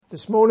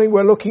This morning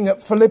we're looking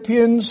at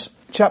Philippians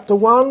chapter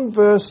 1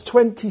 verse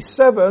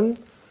 27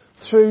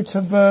 through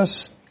to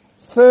verse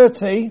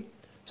 30,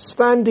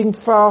 standing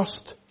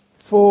fast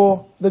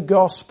for the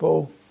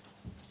gospel.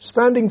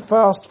 Standing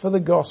fast for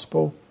the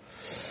gospel.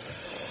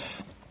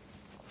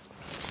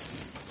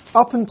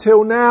 Up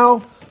until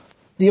now,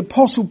 the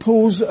Apostle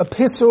Paul's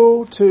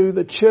epistle to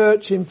the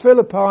church in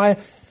Philippi,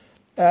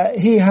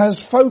 he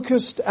has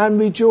focused and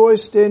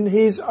rejoiced in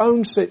his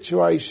own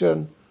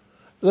situation.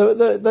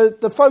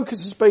 The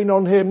focus has been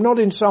on him, not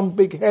in some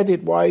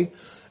big-headed way.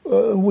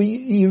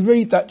 You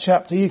read that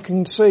chapter, you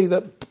can see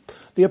that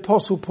the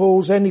Apostle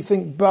Paul's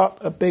anything but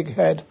a big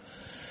head.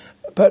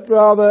 But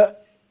rather,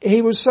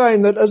 he was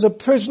saying that as a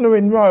prisoner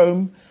in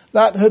Rome,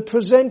 that had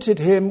presented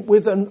him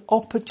with an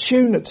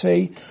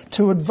opportunity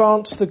to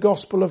advance the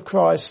gospel of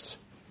Christ.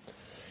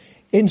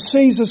 In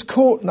Caesar's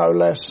court, no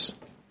less.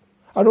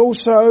 And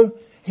also,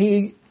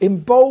 he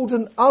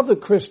emboldened other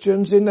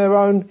Christians in their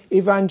own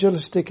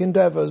evangelistic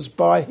endeavours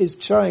by his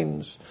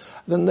chains.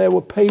 Then there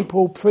were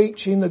people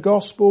preaching the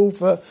gospel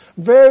for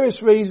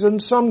various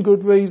reasons, some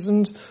good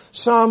reasons,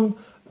 some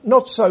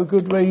not so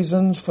good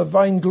reasons for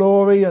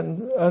vainglory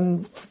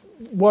and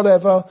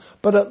whatever,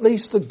 but at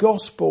least the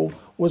gospel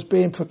was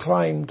being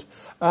proclaimed.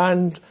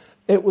 And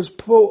it was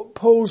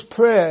Paul's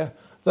prayer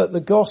that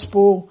the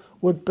gospel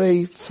would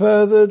be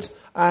furthered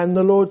and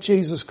the Lord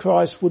Jesus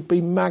Christ would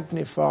be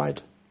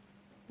magnified.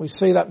 We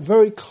see that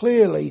very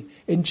clearly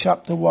in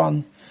chapter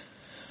 1.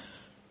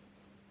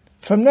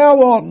 From now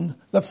on,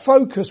 the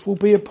focus will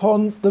be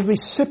upon the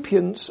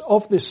recipients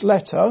of this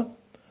letter,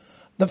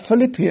 the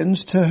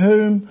Philippians, to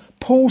whom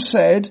Paul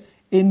said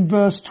in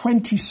verse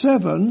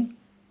 27,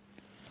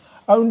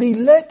 "Only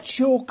let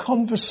your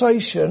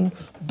conversation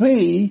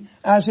be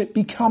as it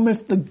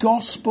becometh the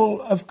gospel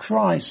of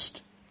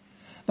Christ,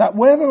 that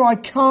whether I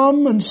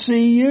come and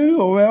see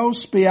you or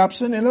else be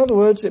absent," in other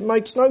words, it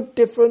makes no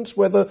difference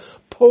whether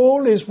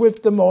Paul is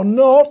with them or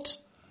not,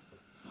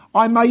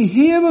 "I may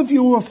hear of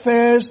your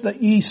affairs,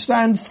 that ye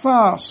stand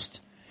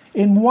fast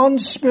in one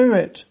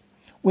spirit,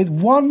 with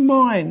one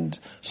mind,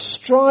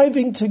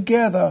 striving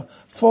together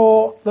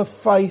for the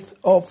faith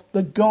of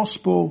the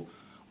gospel."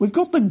 We've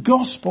got the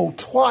gospel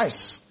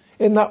twice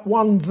in that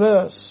one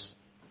verse.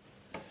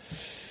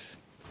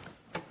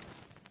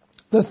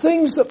 The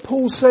things that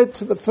Paul said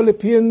to the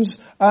Philippians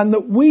and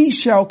that we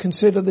shall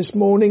consider this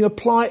morning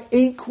apply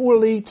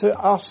equally to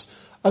us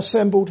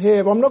assembled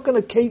here. I'm not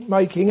going to keep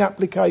making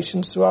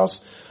applications to us.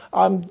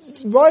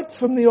 Right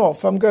from the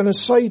off, I'm going to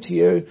say to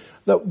you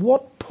that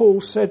what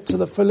Paul said to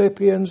the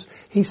Philippians,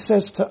 he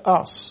says to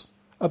us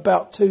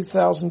about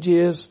 2,000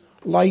 years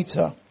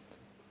later.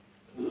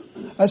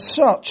 As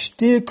such,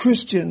 dear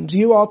Christians,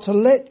 you are to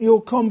let your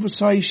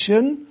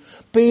conversation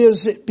be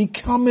as it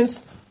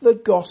becometh the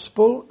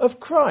gospel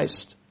of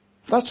Christ.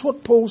 That's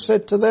what Paul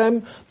said to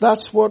them.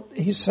 That's what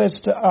he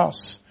says to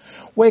us.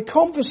 Where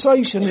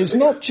conversation is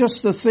not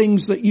just the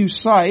things that you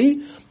say,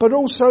 but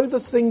also the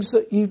things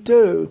that you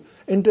do.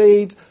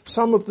 Indeed,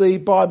 some of the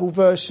Bible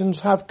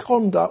versions have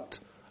conduct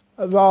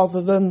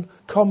rather than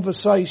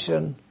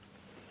conversation.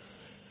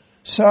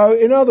 So,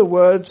 in other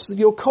words,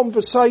 your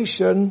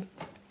conversation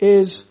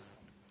is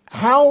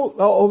how,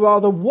 or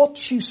rather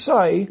what you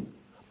say,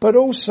 but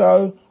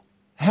also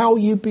how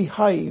you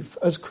behave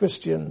as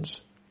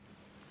Christians.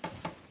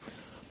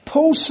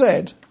 Paul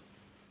said,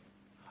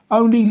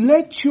 "Only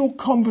let your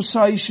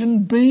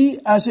conversation be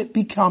as it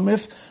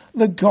becometh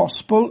the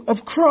gospel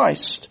of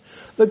Christ."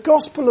 The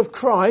gospel of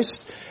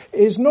Christ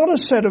is not a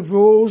set of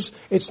rules,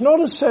 it's not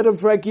a set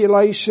of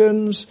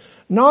regulations,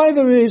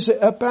 neither is it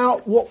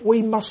about what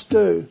we must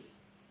do.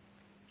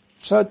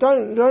 So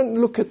don't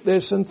look at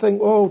this and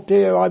think, "Oh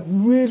dear, I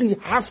really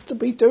have to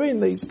be doing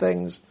these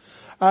things,"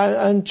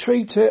 and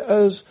treat it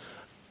as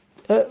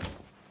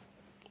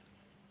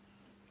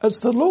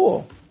the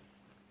law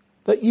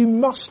that you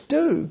must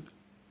do.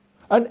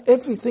 And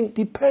everything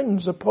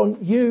depends upon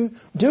you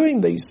doing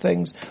these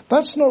things.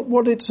 That's not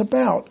what it's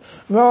about.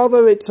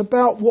 Rather, it's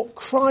about what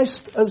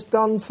Christ has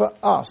done for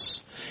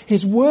us.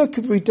 His work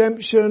of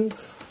redemption,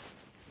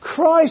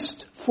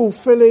 Christ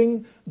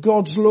fulfilling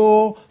God's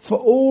law for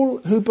all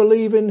who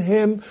believe in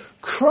him,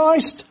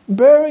 Christ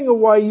bearing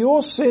away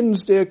your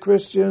sins, dear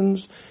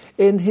Christians,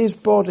 in his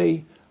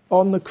body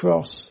on the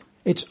cross.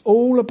 It's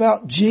all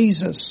about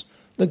Jesus,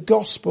 the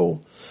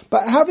gospel.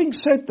 But having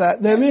said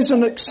that, there is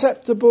an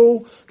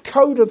acceptable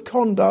code of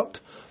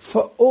conduct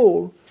for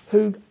all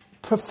who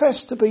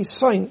profess to be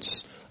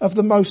saints of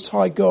the Most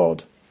High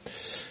God.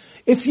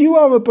 If you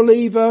are a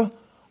believer,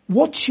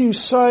 what you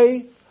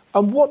say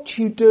and what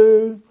you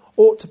do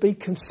ought to be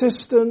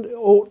consistent,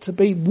 ought to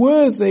be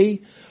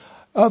worthy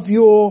of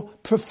your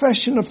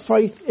profession of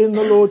faith in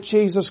the Lord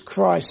Jesus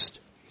Christ.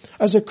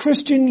 As a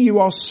Christian, you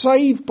are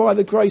saved by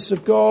the grace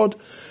of God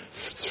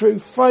through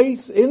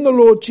faith in the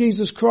Lord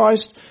Jesus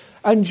Christ,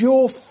 and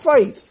your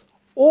faith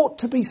ought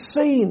to be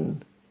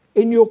seen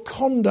in your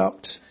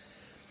conduct,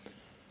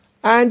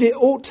 and it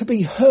ought to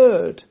be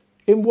heard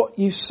in what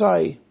you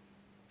say.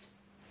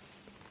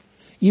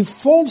 You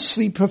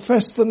falsely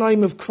profess the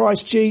name of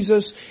Christ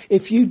Jesus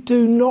if you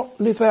do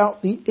not live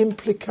out the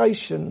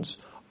implications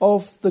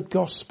of the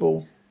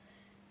gospel.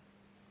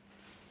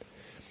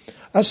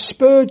 As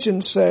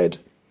Spurgeon said,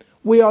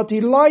 we are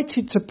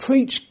delighted to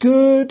preach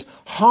good,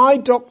 high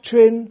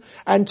doctrine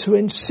and to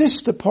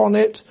insist upon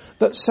it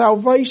that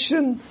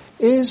salvation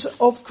is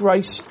of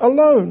grace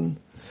alone.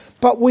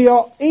 But we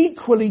are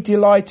equally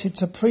delighted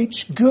to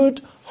preach good,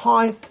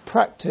 high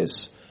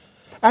practice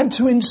and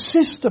to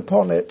insist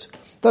upon it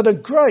that a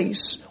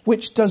grace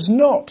which does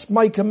not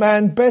make a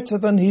man better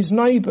than his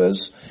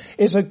neighbours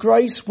is a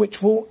grace which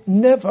will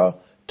never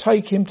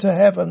take him to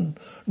heaven,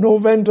 nor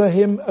render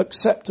him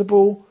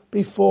acceptable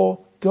before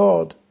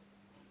God.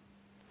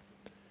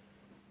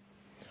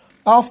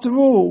 After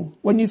all,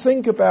 when you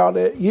think about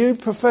it, you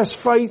profess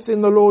faith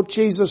in the Lord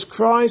Jesus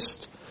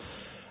Christ,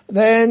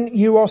 then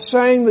you are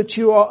saying that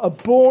you are a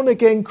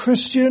born-again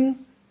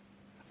Christian,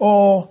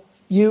 or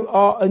you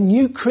are a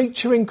new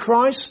creature in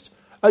Christ,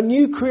 a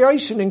new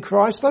creation in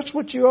Christ. That's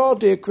what you are,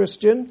 dear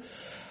Christian.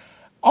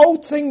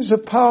 Old things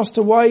have passed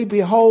away.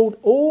 Behold,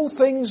 all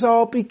things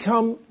are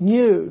become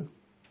new.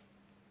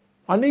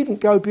 I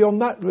needn't go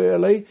beyond that,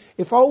 really.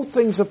 If old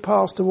things have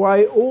passed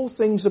away, all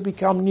things have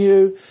become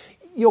new.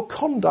 Your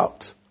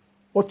conduct,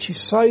 what you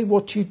say,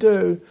 what you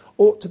do,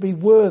 ought to be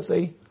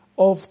worthy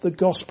of the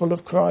gospel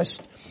of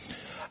Christ.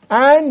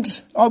 And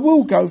I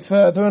will go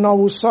further and I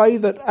will say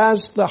that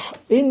as the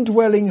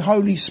indwelling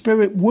Holy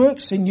Spirit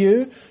works in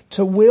you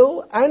to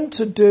will and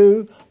to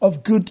do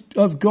of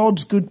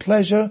God's good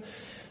pleasure,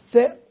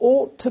 there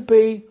ought to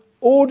be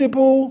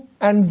audible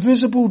and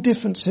visible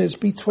differences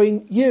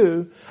between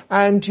you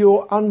and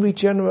your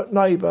unregenerate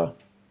neighbour.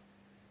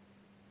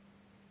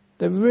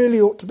 There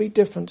really ought to be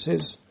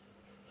differences.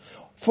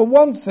 For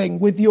one thing,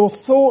 with your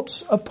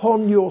thoughts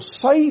upon your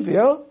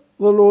Saviour,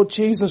 the Lord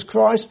Jesus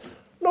Christ,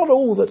 not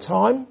all the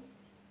time,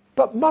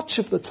 but much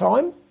of the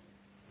time,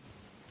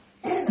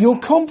 your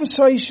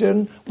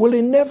conversation will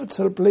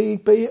inevitably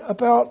be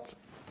about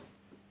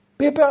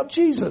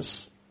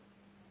Jesus.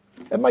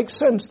 It makes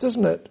sense,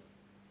 doesn't it?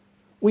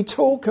 We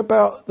talk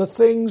about the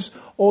things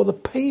or the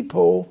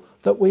people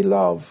that we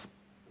love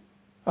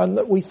and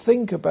that we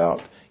think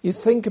about. You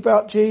think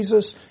about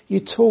Jesus, you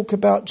talk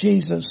about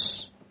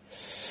Jesus.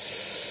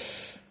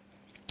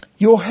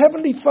 Your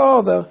Heavenly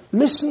Father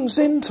listens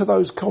into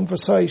those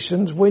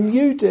conversations when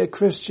you, dear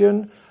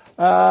Christian,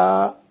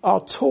 are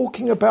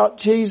talking about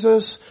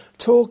Jesus,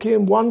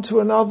 talking one to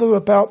another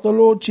about the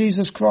Lord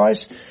Jesus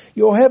Christ.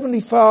 Your Heavenly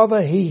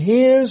Father, He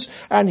hears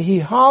and He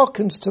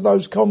hearkens to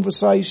those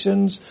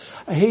conversations.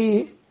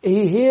 He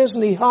hears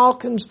and He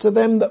hearkens to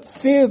them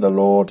that fear the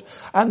Lord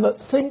and that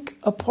think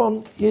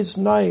upon His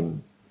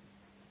name.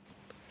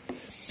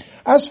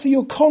 As for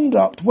your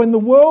conduct, when the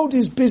world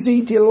is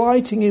busy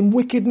delighting in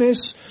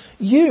wickedness,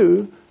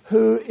 you,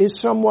 who is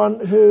someone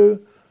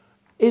who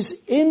is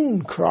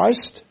in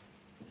Christ,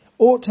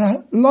 ought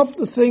to love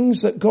the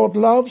things that God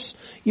loves.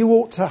 You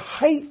ought to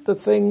hate the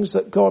things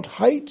that God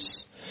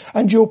hates.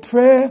 And your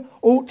prayer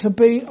ought to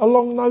be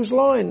along those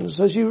lines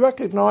as you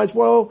recognise,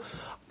 well,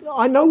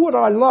 I know what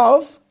I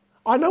love,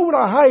 I know what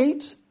I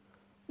hate,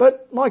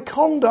 but my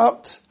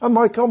conduct and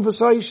my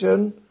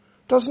conversation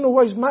doesn't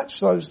always match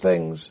those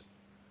things.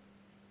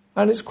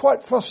 And it's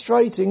quite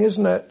frustrating,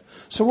 isn't it?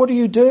 So what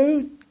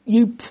do?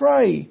 You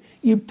pray.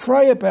 You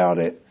pray about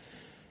it.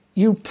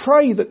 You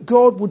pray that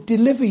God would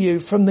deliver you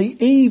from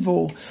the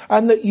evil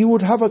and that you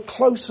would have a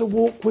closer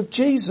walk with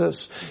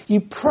Jesus.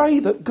 You pray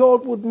that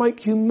God would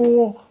make you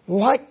more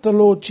like the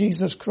Lord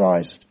Jesus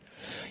Christ.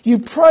 You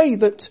pray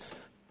that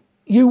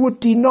you would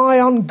deny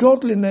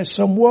ungodliness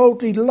and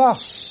worldly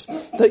lusts,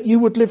 that you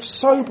would live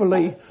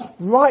soberly,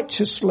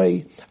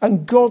 righteously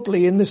and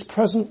godly in this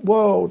present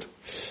world,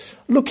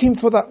 looking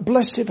for that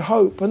blessed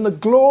hope and the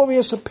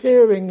glorious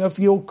appearing of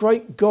your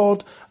great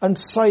God and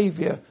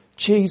Saviour,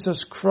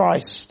 Jesus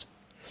Christ,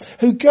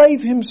 who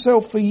gave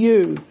Himself for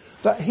you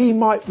that He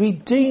might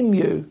redeem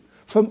you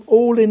from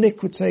all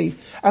iniquity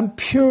and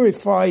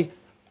purify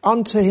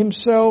unto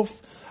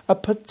Himself a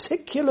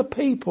particular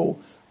people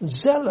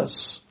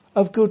zealous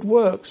of good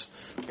works.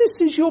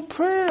 This is your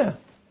prayer.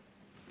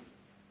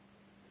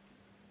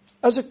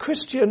 As a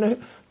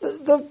Christian,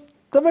 the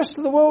rest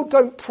of the world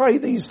don't pray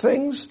these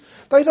things.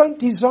 They don't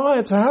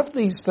desire to have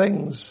these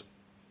things.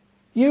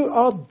 You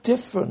are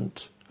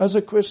different as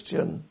a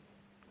Christian.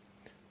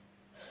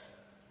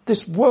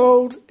 This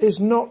world is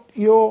not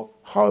your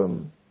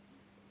home.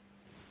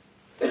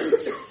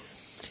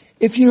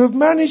 If you have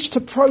managed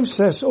to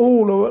process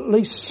all or at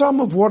least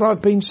some of what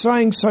I've been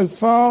saying so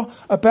far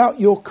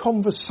about your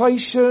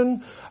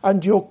conversation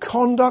and your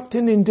conduct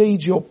and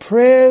indeed your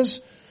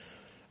prayers,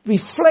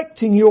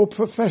 reflecting your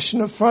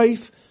profession of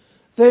faith,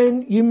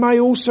 then you may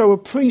also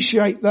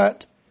appreciate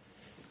that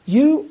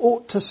you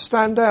ought to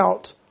stand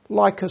out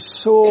like a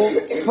sore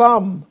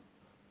thumb.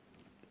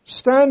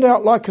 Stand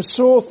out like a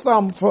sore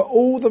thumb for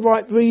all the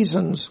right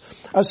reasons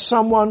as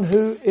someone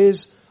who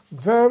is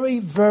very,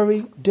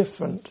 very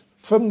different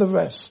from the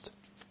rest.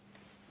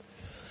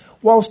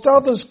 Whilst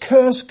others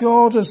curse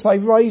God as they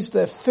raise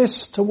their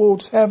fists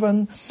towards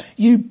heaven,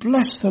 you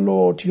bless the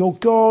Lord, your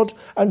God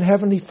and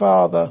Heavenly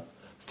Father,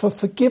 for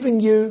forgiving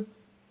you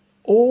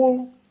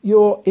all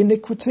your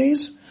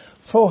iniquities,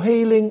 for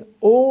healing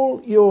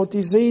all your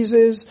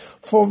diseases,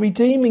 for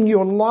redeeming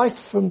your life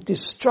from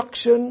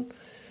destruction,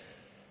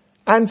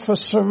 and for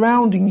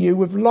surrounding you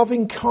with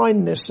loving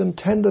kindness and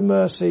tender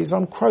mercies.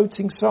 I'm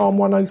quoting Psalm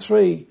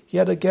 103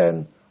 yet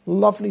again.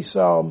 Lovely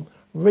psalm.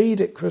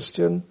 Read it,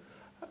 Christian.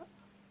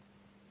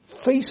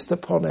 Feast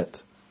upon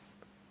it.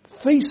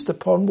 Feast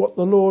upon what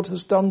the Lord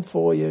has done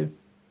for you.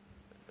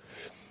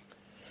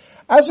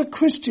 As a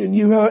Christian,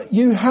 you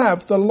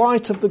have the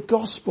light of the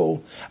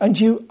gospel, and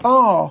you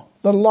are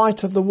the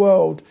light of the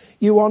world.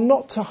 You are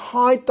not to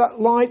hide that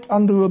light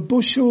under a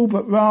bushel,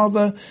 but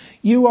rather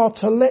you are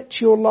to let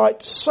your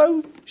light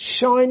so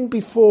shine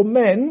before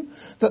men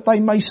that they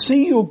may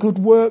see your good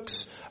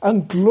works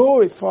and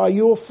glorify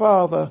your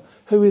Father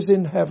who is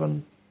in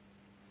heaven.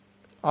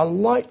 A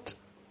light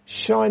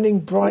shining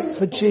bright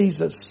for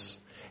Jesus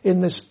in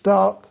this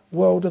dark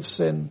world of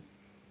sin.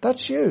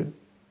 That's you.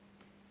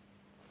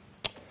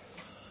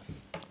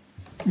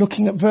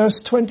 Looking at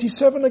verse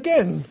 27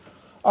 again.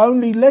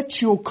 Only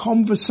let your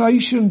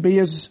conversation be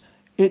as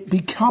it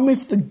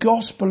becometh the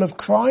gospel of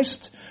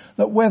Christ,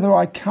 that whether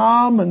I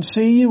come and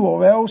see you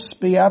or else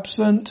be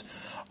absent,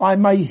 I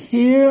may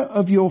hear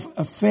of your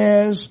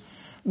affairs,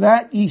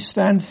 that ye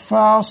stand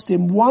fast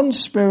in one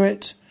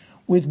spirit,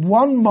 with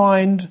one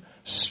mind,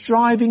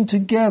 striving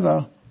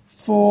together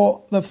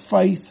for the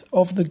faith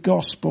of the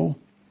gospel.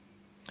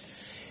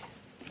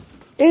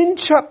 In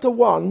chapter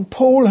 1,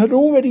 Paul had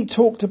already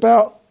talked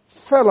about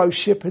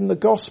fellowship in the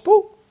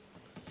gospel,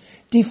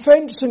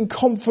 defense and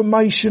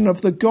confirmation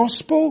of the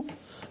gospel,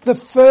 the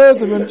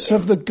furtherance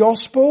of the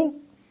gospel.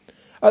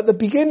 At the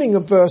beginning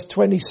of verse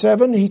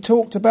 27, he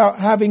talked about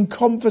having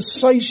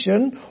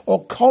conversation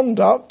or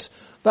conduct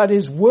that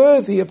is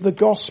worthy of the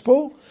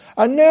gospel.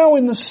 And now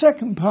in the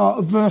second part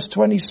of verse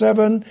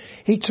 27,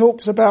 he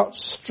talks about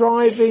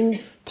striving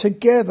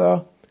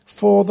together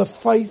for the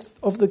faith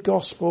of the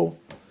gospel.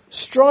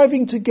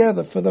 Striving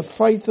together for the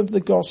faith of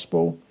the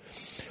gospel.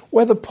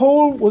 Whether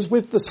Paul was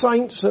with the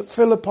saints at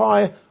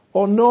Philippi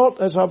or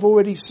not, as I've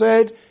already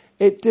said,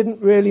 it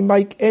didn't really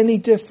make any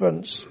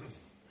difference.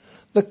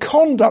 The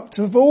conduct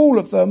of all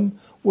of them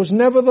was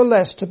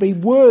nevertheless to be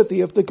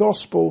worthy of the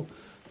gospel,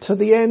 to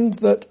the end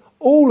that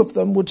all of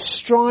them would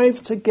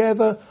strive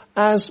together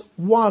as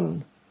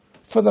one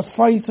for the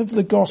faith of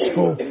the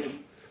gospel.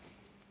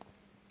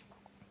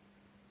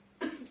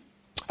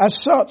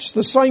 As such,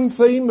 the same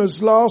theme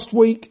as last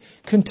week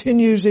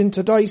continues in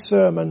today's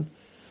sermon.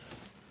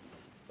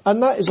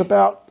 And that is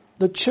about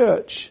the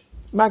church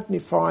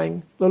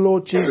magnifying the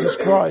Lord Jesus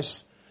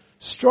Christ.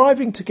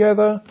 Striving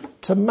together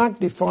to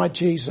magnify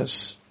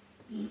Jesus.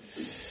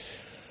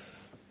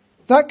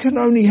 That can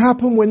only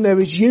happen when there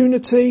is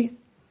unity,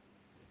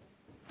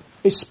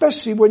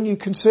 especially when you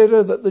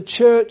consider that the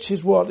church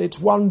is what? It's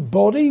one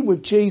body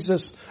with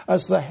Jesus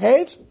as the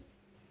head.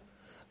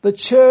 The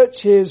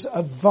church is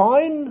a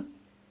vine,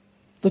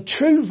 the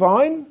true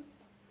vine,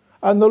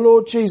 and the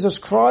Lord Jesus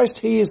Christ,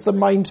 He is the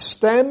main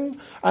stem,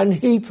 and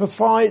He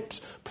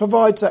provides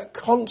that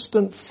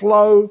constant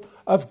flow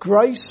of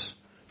grace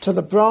to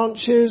the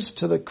branches,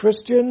 to the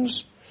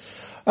Christians.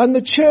 And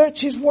the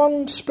church is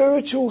one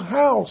spiritual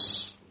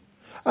house,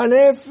 and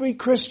every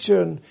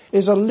Christian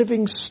is a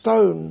living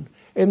stone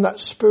in that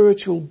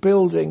spiritual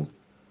building.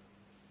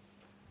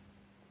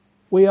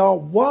 We are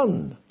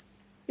one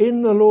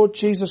in the Lord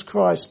Jesus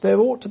Christ. There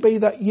ought to be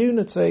that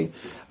unity.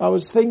 I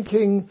was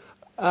thinking,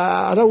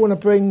 I don't want to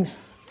bring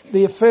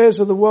the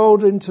affairs of the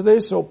world into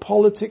this, or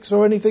politics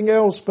or anything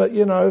else, but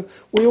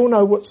we all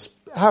know what's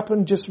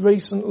happened just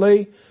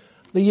recently.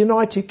 The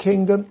United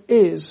Kingdom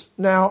is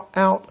now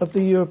out of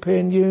the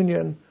European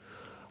Union.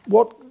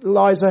 What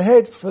lies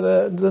ahead for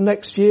the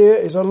next year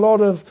is a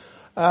lot of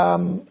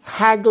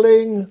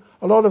haggling,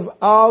 a lot of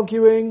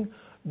arguing,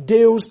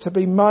 deals to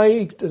be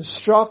made and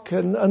struck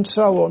and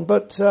so on.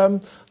 But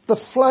the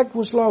flag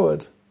was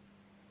lowered.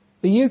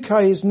 The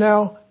UK is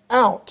now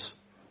out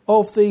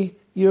of the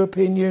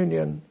European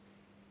Union.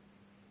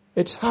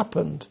 It's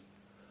happened.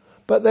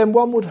 But then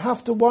one would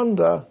have to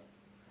wonder,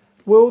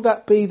 will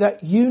that be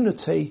that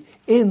unity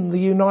in the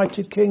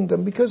United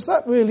Kingdom? Because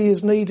that really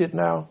is needed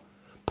now.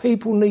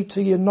 People need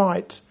to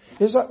unite.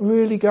 Is that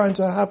really going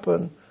to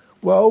happen?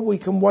 Well, we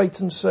can wait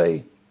and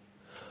see.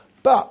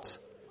 But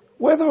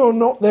whether or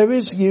not there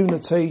is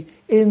unity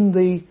in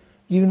the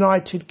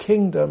United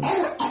Kingdom,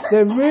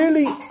 there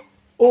really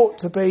ought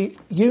to be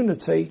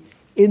unity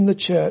in the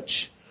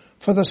church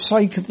for the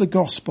sake of the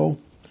gospel.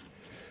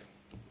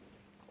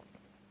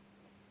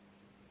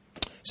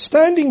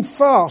 Standing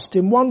fast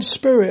in one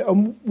spirit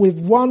and with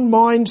one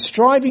mind,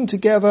 striving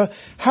together,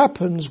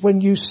 happens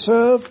when you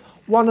serve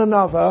one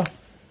another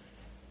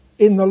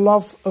in the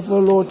love of the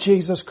Lord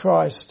Jesus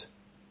Christ.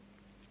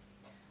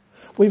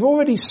 We've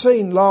already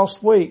seen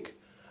last week,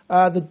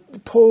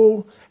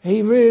 Paul,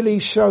 he really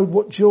showed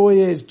what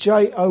joy is,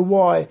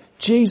 J-O-Y,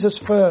 Jesus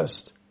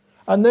first,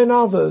 and then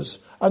others,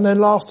 and then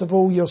last of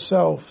all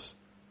yourselves.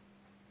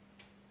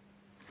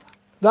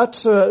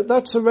 That's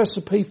a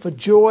recipe for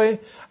joy,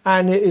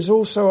 and it is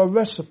also a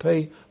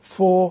recipe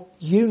for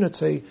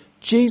unity.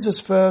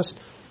 Jesus first,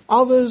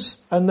 others,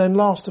 and then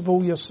last of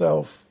all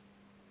yourself.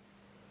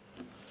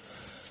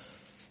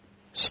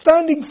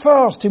 Standing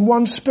fast in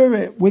one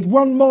spirit, with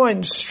one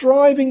mind,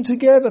 striving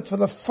together for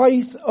the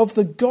faith of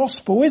the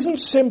gospel isn't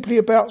simply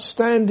about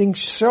standing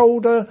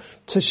shoulder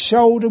to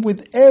shoulder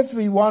with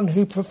everyone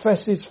who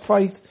professes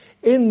faith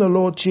in the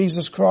Lord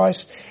Jesus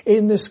Christ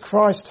in this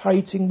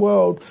Christ-hating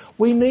world.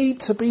 We need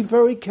to be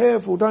very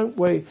careful, don't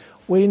we?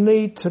 We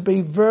need to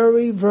be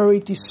very, very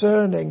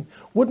discerning.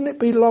 Wouldn't it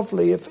be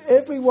lovely if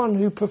everyone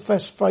who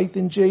professed faith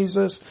in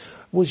Jesus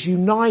was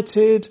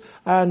united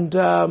and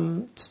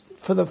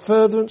for the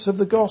furtherance of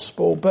the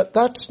gospel? But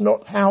that's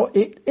not how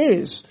it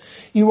is.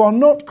 You are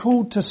not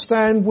called to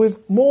stand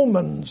with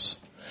Mormons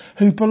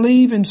who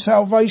believe in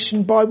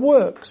salvation by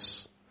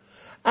works.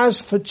 As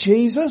for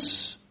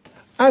Jesus,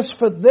 as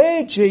for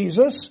their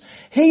Jesus,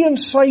 he and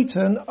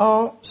Satan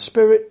are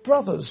spirit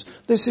brothers.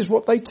 This is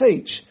what they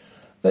teach,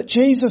 that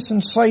Jesus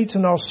and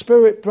Satan are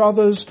spirit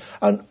brothers,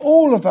 and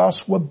all of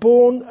us were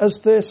born as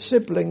their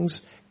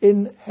siblings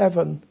in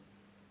heaven.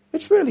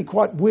 It's really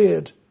quite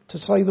weird, to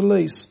say the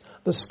least,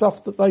 the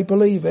stuff that they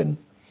believe in.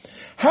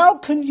 How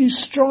can you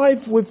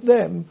strive with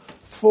them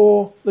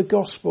for the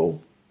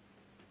gospel?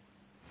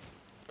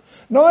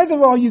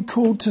 Neither are you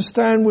called to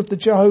stand with the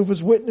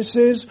Jehovah's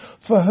Witnesses,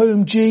 for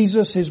whom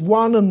Jesus is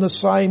one and the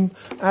same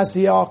as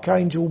the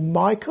Archangel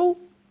Michael.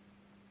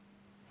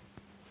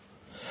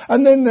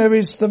 And then there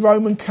is the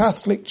Roman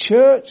Catholic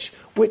Church,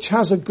 which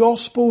has a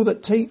gospel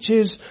that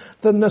teaches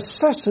the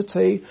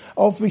necessity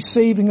of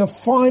receiving a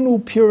final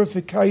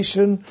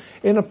purification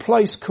in a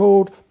place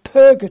called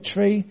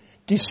purgatory,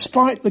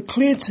 despite the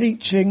clear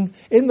teaching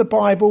in the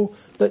Bible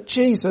that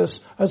Jesus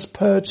has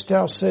purged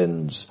our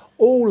sins,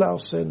 all our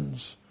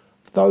sins,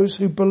 those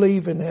who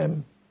believe in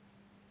him.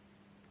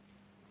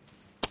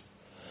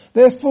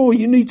 Therefore,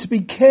 you need to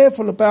be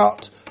careful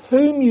about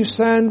whom you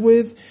stand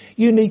with.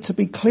 You need to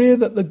be clear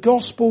that the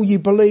gospel you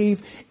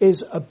believe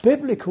is a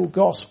biblical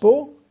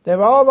gospel.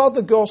 There are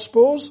other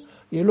gospels.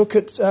 You look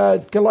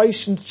at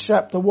Galatians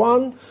chapter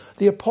 1,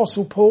 the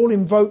Apostle Paul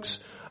invokes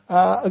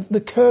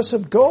the curse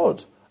of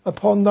God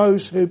upon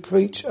those who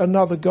preach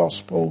another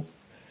gospel.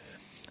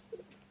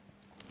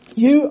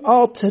 You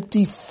are to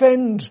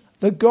defend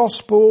the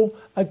gospel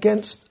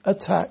against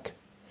attack.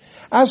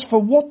 As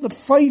for what the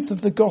faith of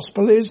the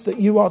gospel is that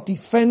you are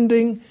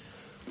defending,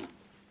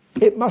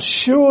 it must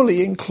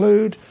surely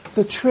include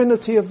the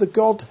Trinity of the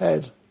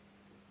Godhead.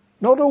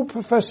 Not all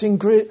professing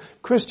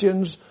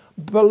Christians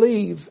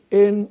believe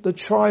in the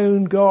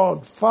triune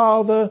God,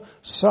 Father,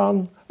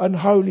 Son, and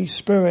Holy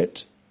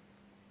Spirit,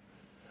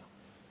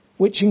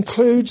 which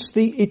includes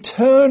the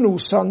eternal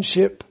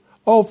sonship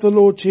of the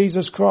Lord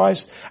Jesus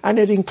Christ, and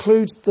it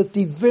includes the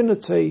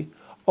divinity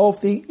of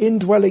the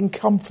indwelling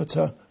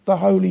Comforter, the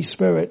Holy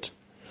Spirit.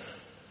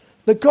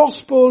 The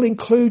gospel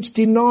includes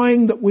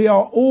denying that we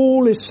are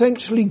all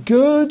essentially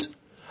good,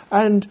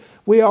 and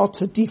we are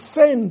to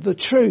defend the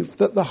truth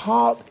that the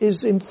heart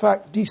is in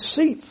fact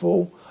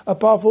deceitful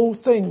above all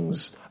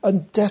things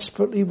and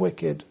desperately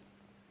wicked.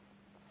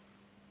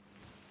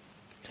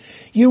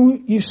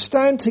 You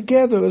stand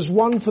together as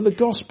one for the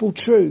gospel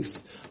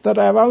truth that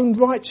our own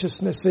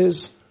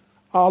righteousnesses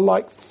are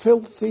like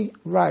filthy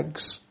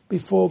rags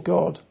before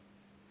God.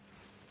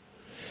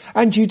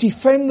 And you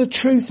defend the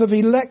truth of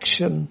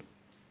election,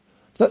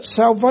 that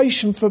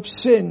salvation from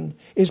sin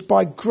is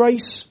by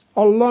grace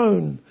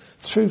alone,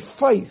 through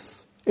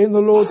faith in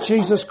the Lord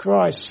Jesus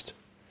Christ.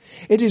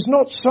 It is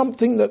not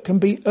something that can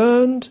be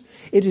earned.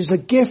 It is a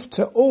gift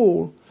to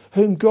all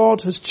whom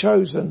God has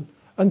chosen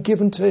and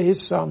given to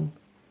his Son.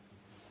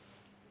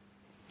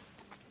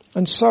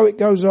 And so it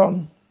goes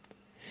on.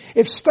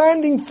 If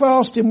standing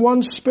fast in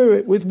one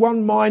spirit with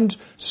one mind,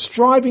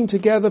 striving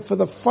together for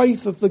the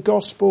faith of the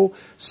gospel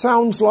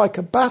sounds like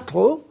a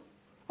battle,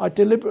 I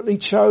deliberately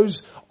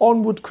chose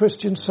onward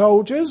Christian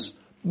soldiers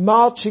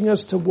marching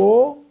us to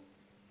war,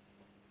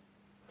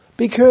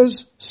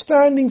 because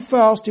standing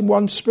fast in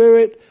one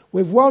spirit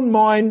with one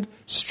mind,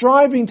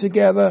 striving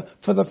together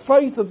for the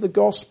faith of the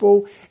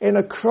gospel in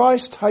a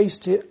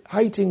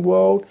Christ-hating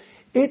world,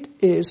 it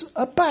is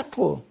a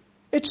battle.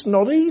 It's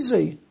not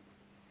easy.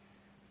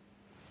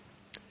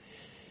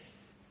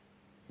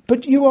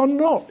 But you are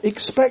not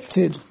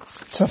expected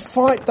to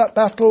fight that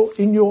battle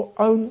in your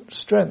own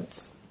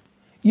strength.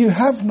 You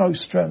have no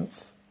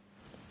strength.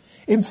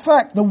 In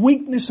fact, the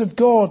weakness of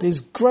God is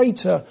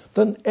greater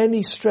than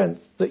any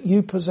strength that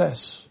you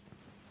possess.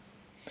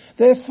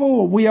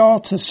 Therefore, we are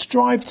to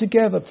strive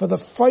together for the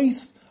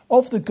faith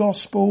of the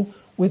gospel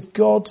with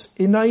God's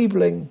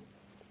enabling.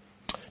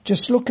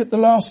 Just look at the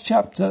last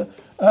chapter,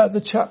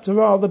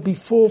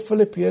 before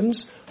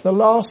Philippians, the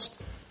last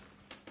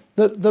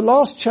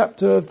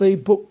chapter of the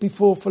book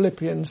before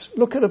Philippians.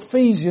 Look at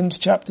Ephesians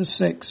chapter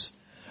 6.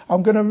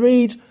 I'm going to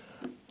read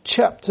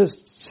chapter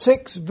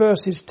 6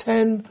 verses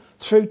 10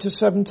 through to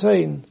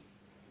 17.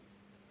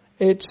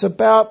 It's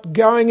about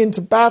going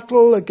into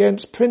battle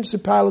against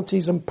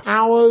principalities and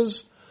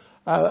powers,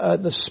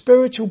 the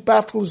spiritual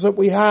battles that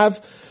we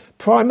have,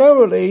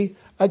 primarily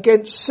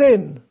against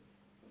sin.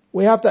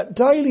 We have that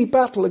daily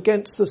battle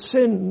against the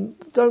sin,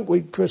 don't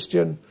we,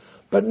 Christian?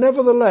 But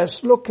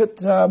nevertheless, look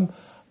at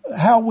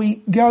how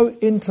we go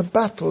into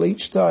battle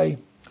each day.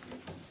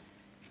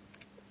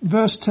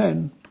 Verse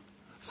 10.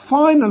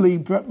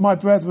 Finally, my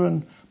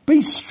brethren,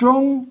 be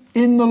strong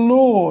in the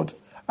Lord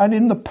and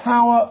in the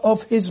power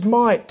of his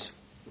might.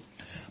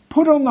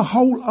 Put on the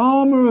whole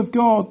armour of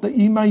God, that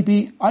ye may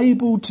be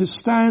able to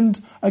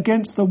stand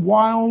against the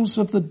wiles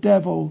of the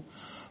devil.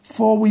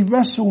 For we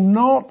wrestle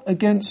not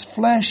against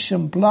flesh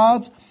and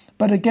blood,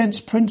 but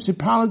against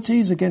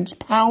principalities, against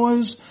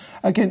powers,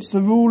 against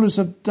the rulers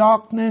of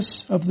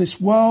darkness of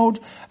this world,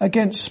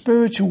 against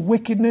spiritual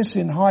wickedness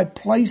in high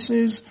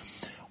places.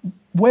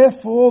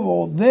 Wherefore,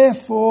 or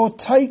therefore,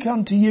 take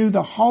unto you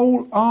the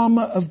whole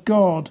armour of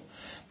God,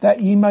 that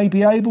ye may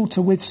be able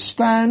to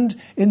withstand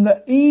in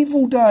the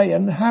evil day,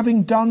 and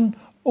having done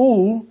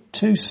all,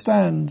 to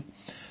stand.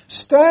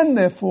 Stand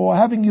therefore,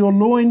 having your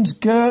loins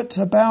girt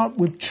about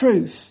with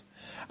truth,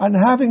 and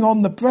having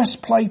on the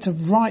breastplate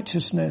of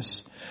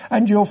righteousness,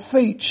 and your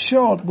feet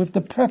shod with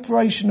the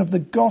preparation of the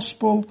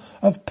gospel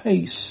of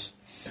peace.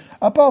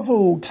 Above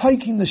all,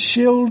 taking the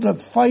shield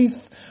of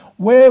faith,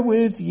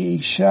 wherewith ye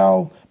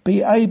shall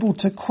be able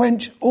to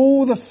quench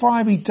all the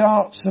fiery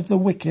darts of the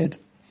wicked,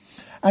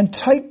 and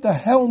take the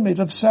helmet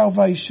of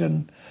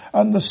salvation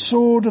and the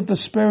sword of the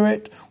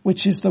Spirit,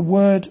 which is the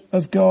word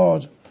of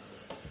God.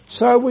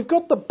 So we've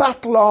got the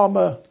battle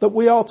armour that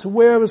we are to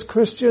wear as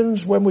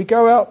Christians when we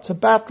go out to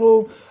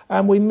battle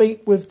and we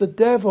meet with the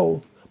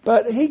devil.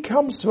 But he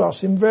comes to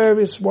us in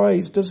various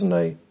ways, doesn't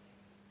he?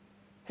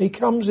 He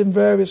comes in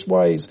various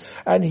ways,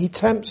 and he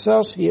tempts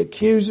us, he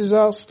accuses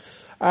us,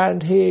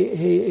 and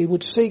he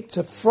would seek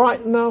to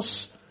frighten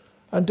us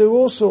and do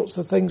all sorts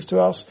of things to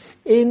us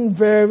in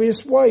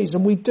various ways.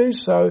 And we do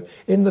so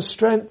in the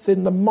strength,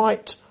 in the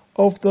might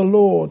of the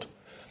Lord,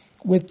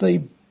 with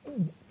the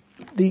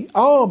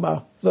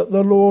armour that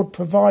the Lord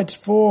provides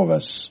for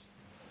us.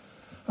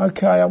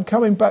 Okay, I'm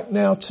coming back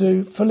now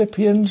to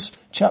Philippians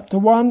chapter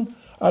 1,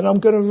 and I'm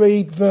going to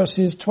read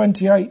verses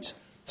 28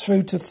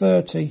 through to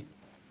 30.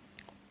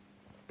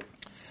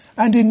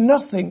 And in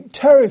nothing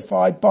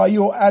terrified by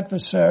your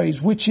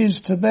adversaries, which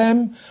is to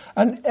them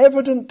an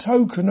evident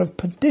token of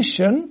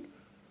perdition,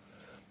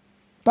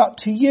 but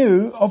to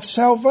you of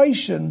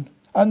salvation,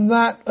 and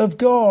that of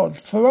God.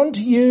 For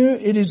unto you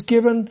it is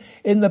given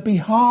in the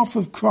behalf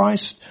of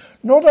Christ,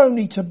 not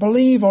only to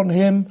believe on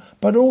him,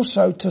 but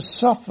also to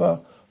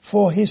suffer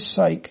for his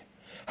sake,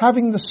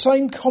 having the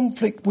same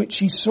conflict which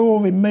he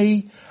saw in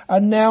me,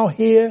 and now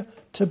here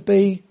to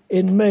be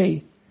in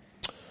me.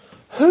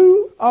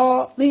 Who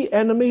are the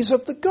enemies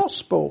of the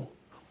gospel?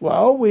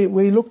 Well,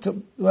 we looked at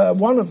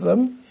one of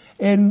them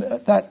in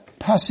that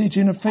passage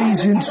in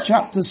Ephesians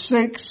chapter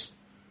 6.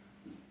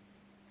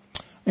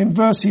 In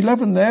verse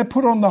 11 there,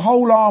 put on the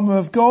whole armour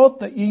of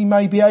God, that ye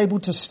may be able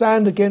to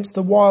stand against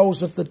the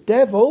wiles of the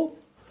devil.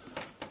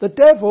 The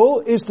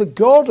devil is the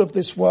god of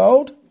this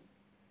world.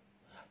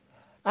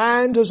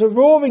 And as a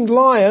roaring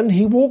lion,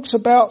 he walks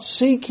about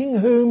seeking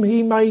whom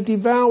he may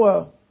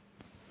devour.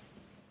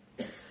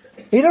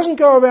 He doesn't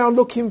go around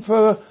looking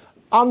for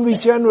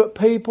unregenerate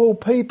people,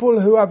 people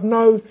who have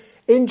no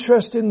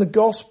interest in the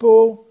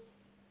gospel.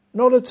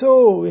 Not at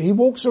all. He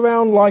walks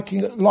around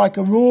like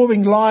a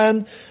roaring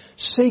lion,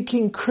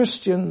 seeking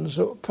Christians,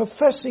 or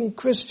professing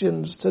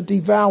Christians to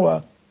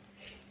devour.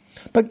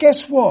 But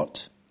guess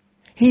what?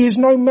 He is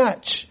no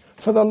match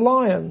for the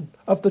Lion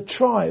of the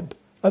tribe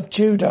of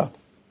Judah,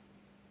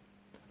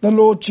 the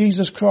Lord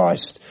Jesus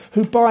Christ,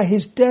 who by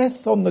his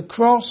death on the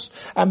cross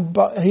and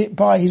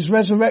by his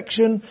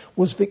resurrection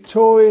was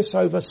victorious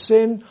over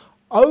sin,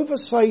 over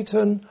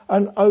Satan,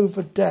 and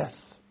over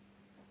death.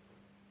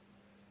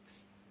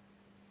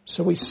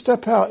 So we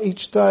step out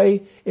each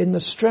day in the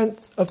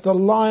strength of the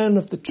Lion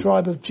of the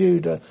tribe of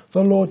Judah,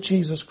 the Lord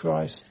Jesus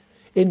Christ,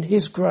 in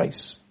his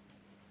grace.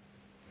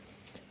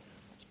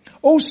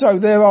 Also,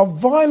 there are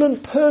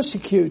violent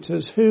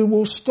persecutors who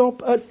will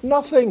stop at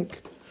nothing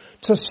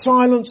to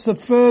silence the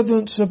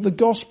furtherance of the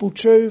gospel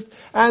truth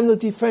and the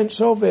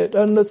defence of it,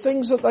 and the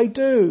things that they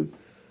do.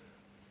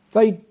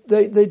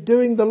 They're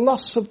doing the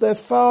lusts of their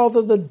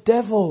father, the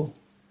devil.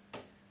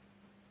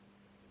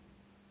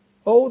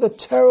 Oh, the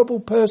terrible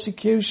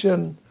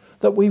persecution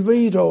that we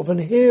read of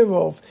and hear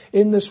of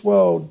in this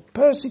world.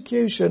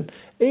 Persecution,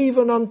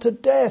 even unto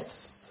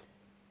death.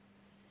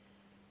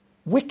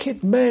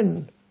 Wicked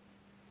men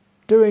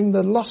doing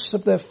the lusts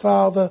of their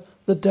father,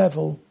 the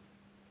devil.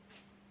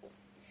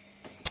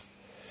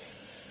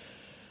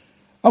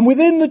 And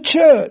within the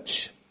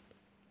church,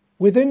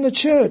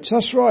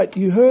 that's right,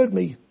 you heard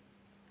me,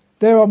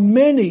 there are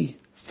many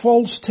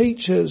false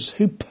teachers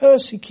who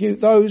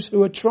persecute those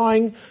who are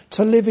trying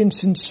to live in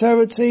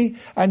sincerity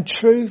and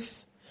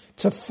truth,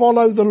 to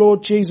follow the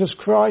Lord Jesus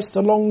Christ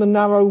along the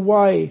narrow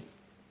way.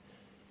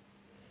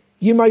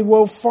 You may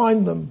well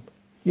find them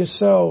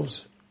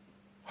yourselves,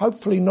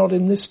 hopefully not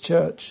in this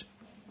church,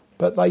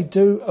 but they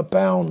do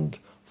abound.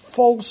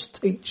 False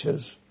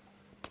teachers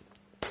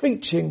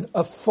preaching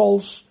a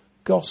false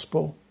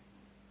gospel.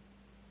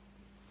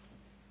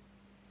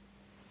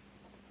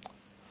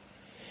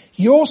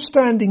 You're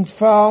standing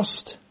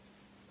fast.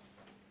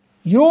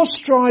 You're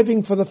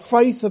striving for the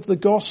faith of the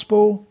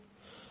gospel.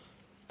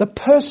 The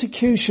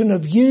persecution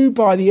of you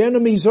by the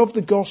enemies of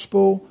the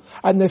gospel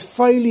and their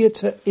failure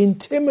to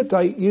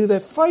intimidate you, their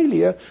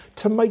failure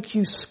to make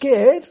you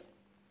scared,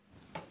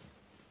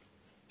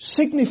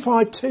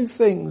 signify two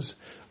things.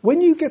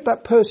 When you get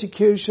that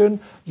persecution,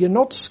 you're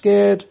not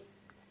scared,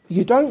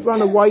 you don't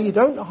run away, you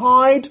don't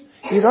hide,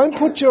 you don't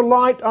put your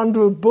light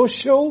under a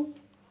bushel.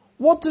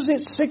 What does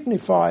it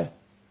signify?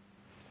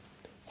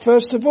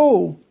 First of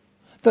all,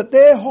 that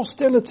their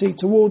hostility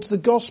towards the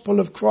gospel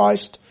of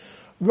Christ,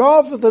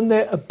 rather than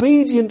their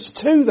obedience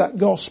to that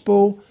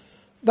gospel,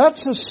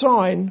 that's a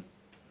sign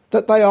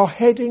that they are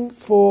heading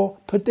for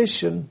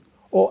perdition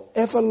or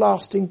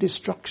everlasting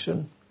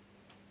destruction.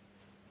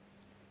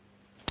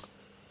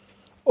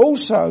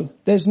 Also,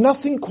 there's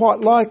nothing quite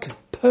like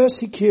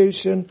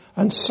persecution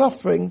and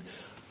suffering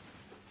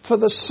for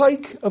the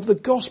sake of the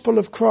gospel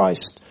of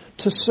Christ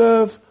to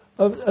serve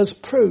as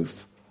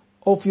proof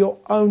of your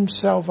own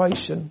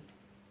salvation.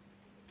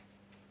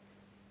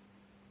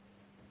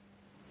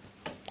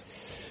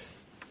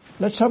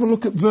 Let's have a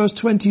look at verse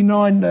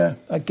 29 there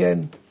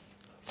again.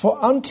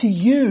 For unto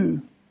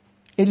you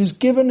it is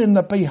given in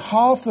the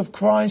behalf of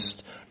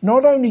Christ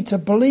not only to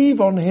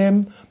believe on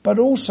him, but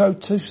also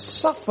to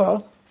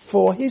suffer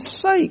for his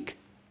sake.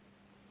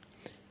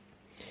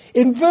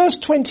 In verse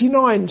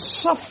 29,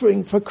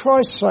 suffering for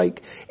Christ's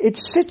sake, it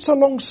sits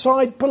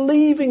alongside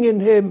believing in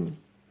him.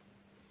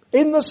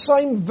 In the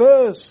same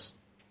verse.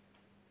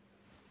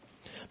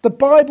 The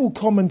Bible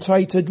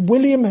commentator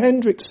William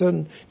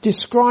Hendrickson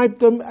described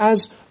them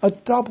as a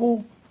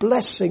double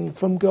blessing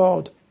from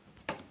God.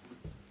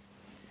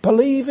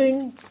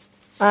 Believing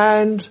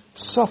and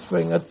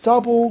suffering, a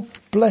double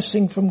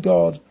blessing from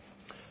God.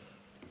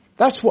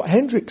 That's what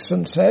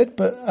Hendrickson said,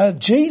 but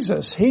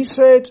Jesus, he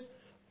said,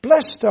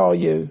 blessed are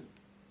you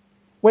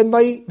when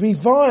they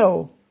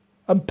revile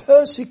and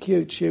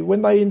persecute you,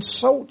 when they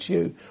insult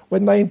you,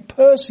 when they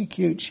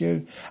persecute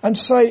you, and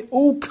say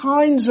all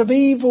kinds of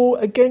evil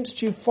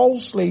against you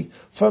falsely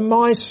for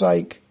my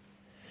sake.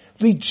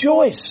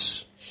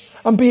 Rejoice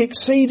and be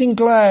exceeding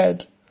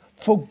glad,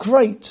 for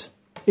great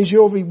is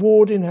your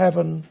reward in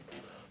heaven.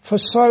 For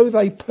so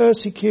they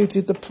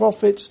persecuted the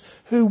prophets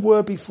who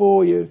were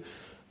before you.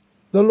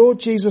 The Lord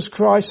Jesus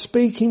Christ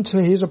speaking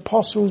to his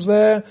apostles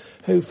there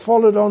who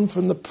followed on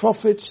from the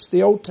prophets,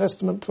 the Old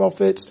Testament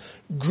prophets,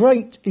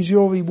 great is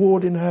your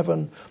reward in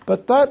heaven.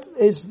 But that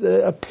is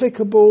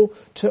applicable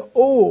to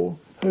all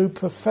who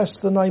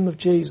profess the name of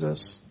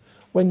Jesus.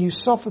 When you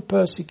suffer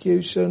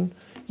persecution,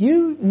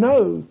 you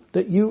know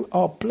that you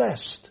are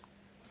blessed.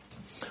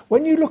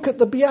 When you look at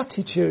the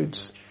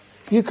Beatitudes,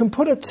 you can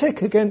put a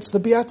tick against the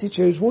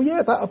Beatitudes. Well,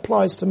 yeah, that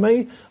applies to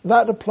me.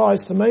 That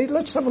applies to me.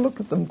 Let's have a look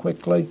at them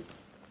quickly.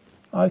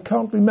 I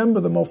can't remember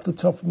them off the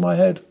top of my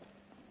head.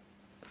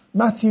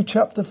 Matthew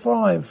chapter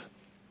 5.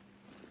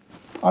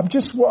 I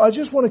just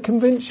want to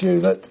convince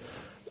you that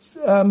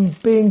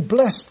being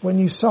blessed when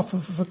you suffer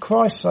for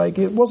Christ's sake,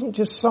 it wasn't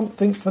just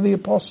something for the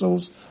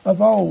apostles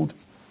of old.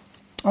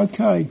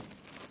 Okay.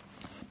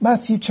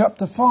 Matthew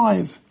chapter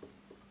 5.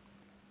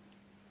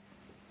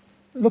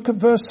 Look at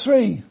verse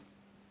 3.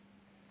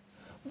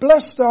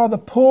 Blessed are the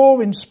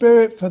poor in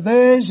spirit, for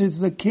theirs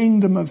is the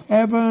kingdom of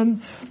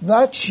heaven.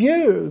 That's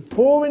you,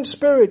 poor in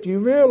spirit. You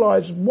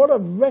realize what a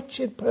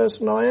wretched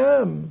person I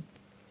am.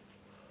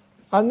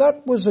 And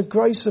that was a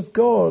grace of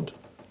God.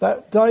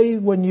 That day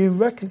when you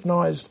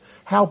recognized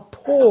how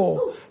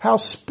poor, how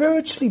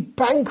spiritually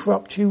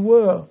bankrupt you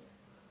were.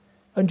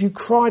 And you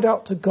cried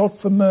out to God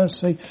for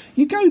mercy.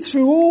 You go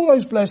through all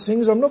those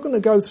blessings. I'm not going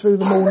to go through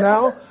them all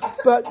now.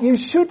 But you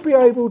should be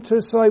able to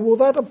say, well,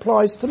 that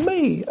applies to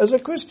me as a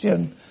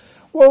Christian.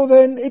 Well,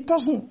 then it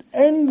doesn't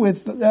end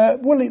with,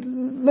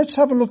 let's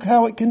have a look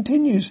how it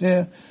continues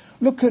here.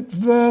 Look at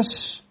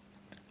verse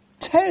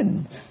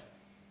 10.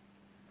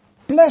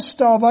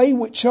 Blessed are they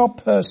which are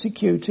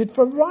persecuted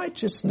for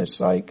righteousness'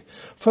 sake,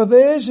 for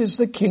theirs is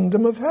the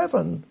kingdom of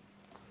heaven.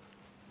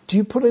 Do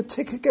you put a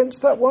tick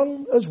against that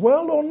one as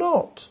well or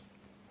not?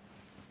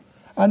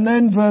 And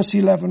then verse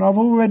 11, I've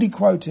already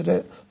quoted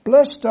it.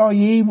 Blessed are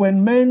ye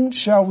when men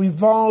shall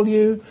revile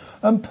you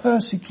and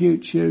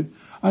persecute you,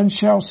 and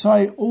shall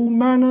say all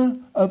manner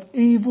of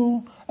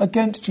evil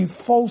against you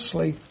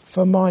falsely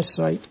for my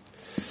sake.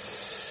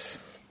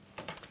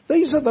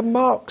 These are the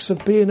marks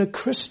of being a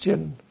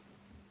Christian.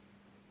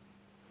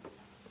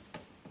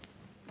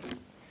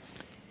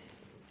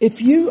 If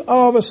you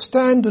are a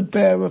standard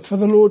bearer for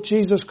the Lord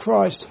Jesus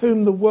Christ,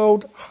 whom the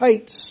world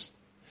hates,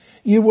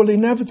 you will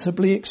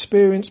inevitably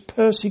experience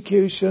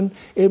persecution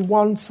in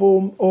one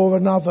form or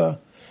another.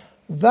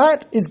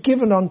 That is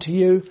given unto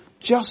you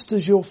just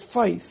as your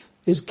faith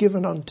is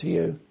given unto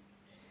you.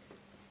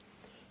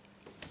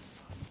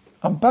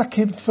 I'm back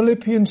in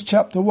Philippians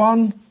chapter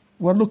 1.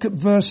 We'll look at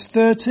verse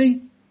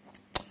 30.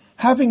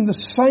 having the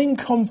same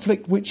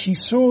conflict which he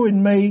saw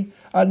in me,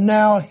 are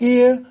now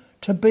here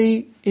to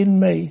be in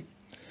me.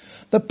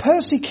 The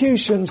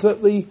persecutions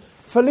that the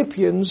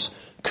Philippians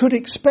could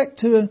expect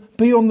to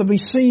be on the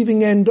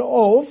receiving end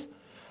of,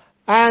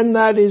 and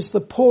that is the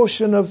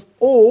portion of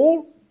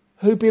all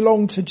who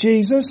belong to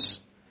Jesus,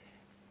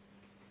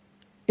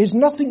 is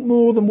nothing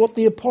more than what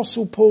the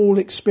Apostle Paul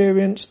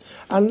experienced.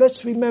 And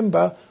let's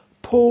remember,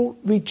 Paul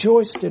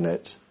rejoiced in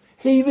it.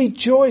 He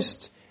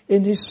rejoiced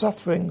in his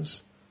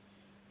sufferings.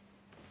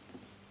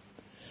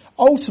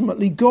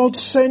 Ultimately, God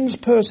sends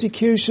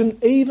persecution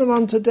even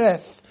unto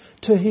death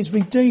to his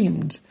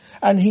redeemed,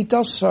 and he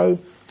does so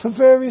for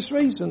various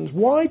reasons.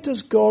 Why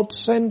does God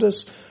send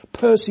us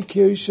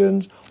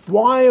persecutions?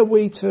 Why are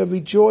we to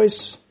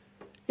rejoice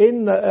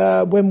in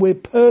when we're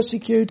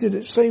persecuted?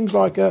 It seems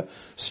like a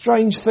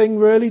strange thing,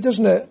 really,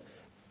 doesn't it?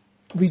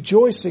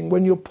 Rejoicing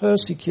when you're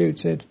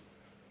persecuted.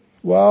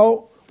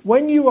 Well,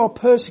 when you are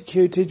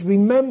persecuted,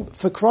 remember,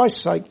 for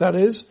Christ's sake that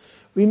is,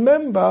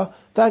 remember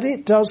that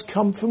it does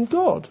come from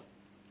God,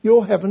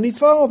 your Heavenly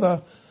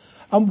Father.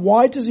 And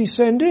why does he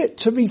send it?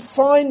 To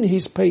refine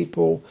his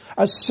people,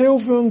 as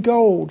silver and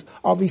gold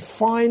are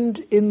refined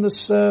in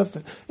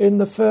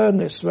the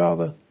furnace,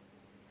 rather.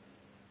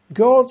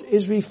 God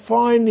is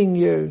refining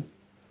you,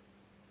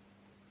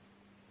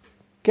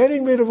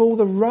 getting rid of all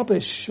the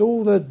rubbish,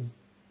 all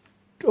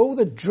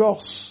the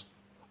dross,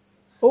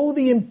 all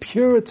the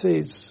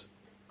impurities,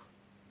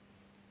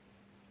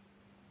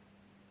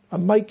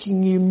 and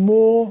making you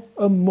more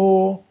and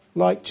more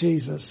like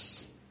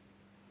Jesus.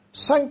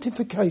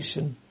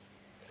 Sanctification.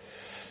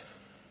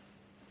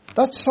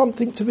 That's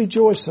something to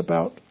rejoice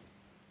about.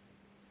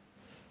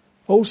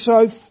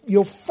 Also,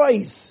 your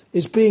faith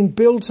is being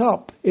built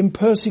up in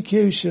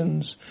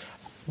persecutions.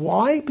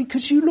 Why?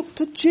 Because you look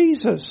to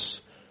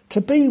Jesus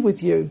to be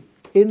with you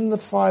in the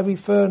fiery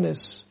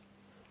furnace.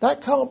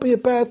 That can't be a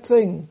bad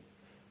thing.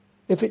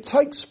 If it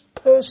takes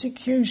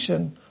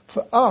persecution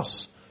for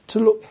us to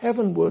look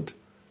heavenward,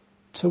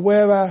 to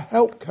where our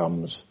help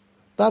comes,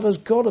 that has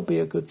got to be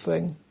a good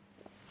thing.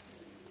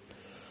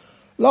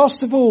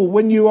 Last of all,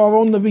 when you are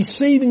on the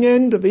receiving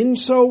end of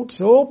insults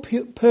or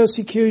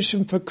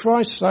persecution for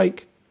Christ's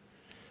sake,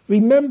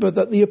 remember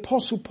that the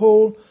Apostle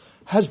Paul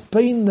has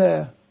been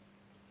there.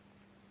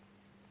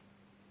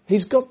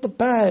 He's got the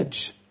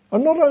badge.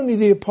 And not only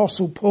the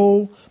Apostle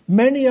Paul,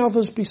 many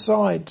others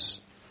besides.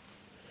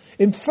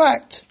 In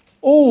fact,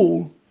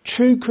 all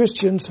true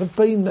Christians have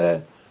been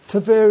there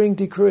to varying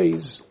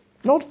degrees.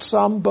 Not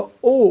some, but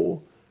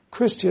all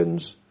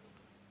Christians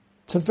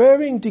to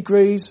varying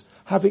degrees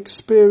have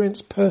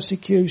experienced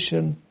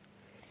persecution.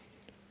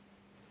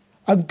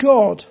 And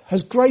God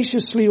has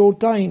graciously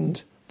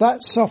ordained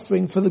that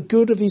suffering for the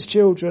good of his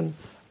children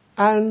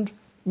and,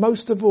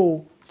 most of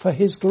all, for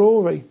his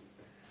glory.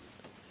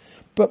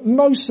 But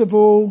most of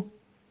all,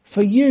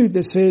 for you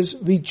this is,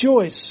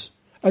 rejoice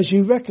as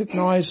you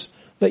recognise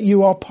that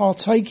you are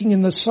partaking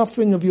in the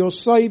suffering of your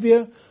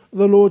Saviour,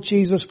 the Lord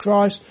Jesus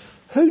Christ.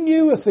 Who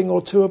knew a thing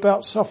or two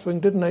about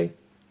suffering, didn't he?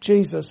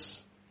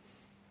 Jesus.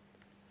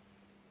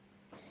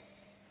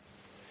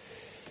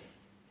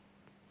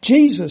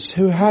 Jesus,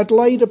 who had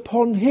laid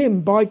upon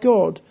him by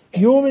God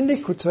your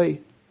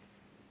iniquity,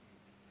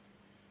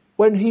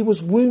 when he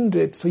was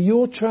wounded for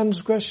your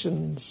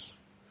transgressions,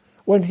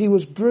 when he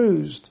was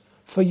bruised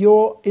for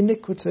your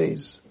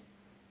iniquities,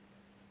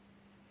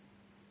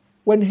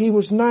 when he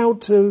was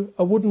nailed to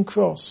a wooden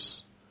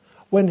cross,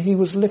 when he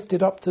was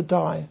lifted up to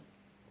die.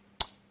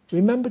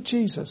 Remember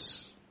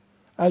Jesus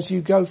as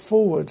you go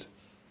forward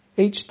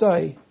each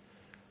day,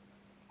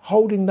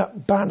 holding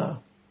that banner,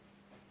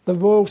 the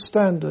royal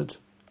standard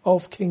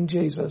of King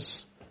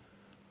Jesus,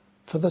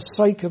 for the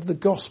sake of the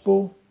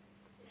gospel,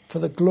 for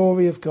the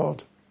glory of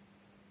God.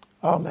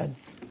 Amen.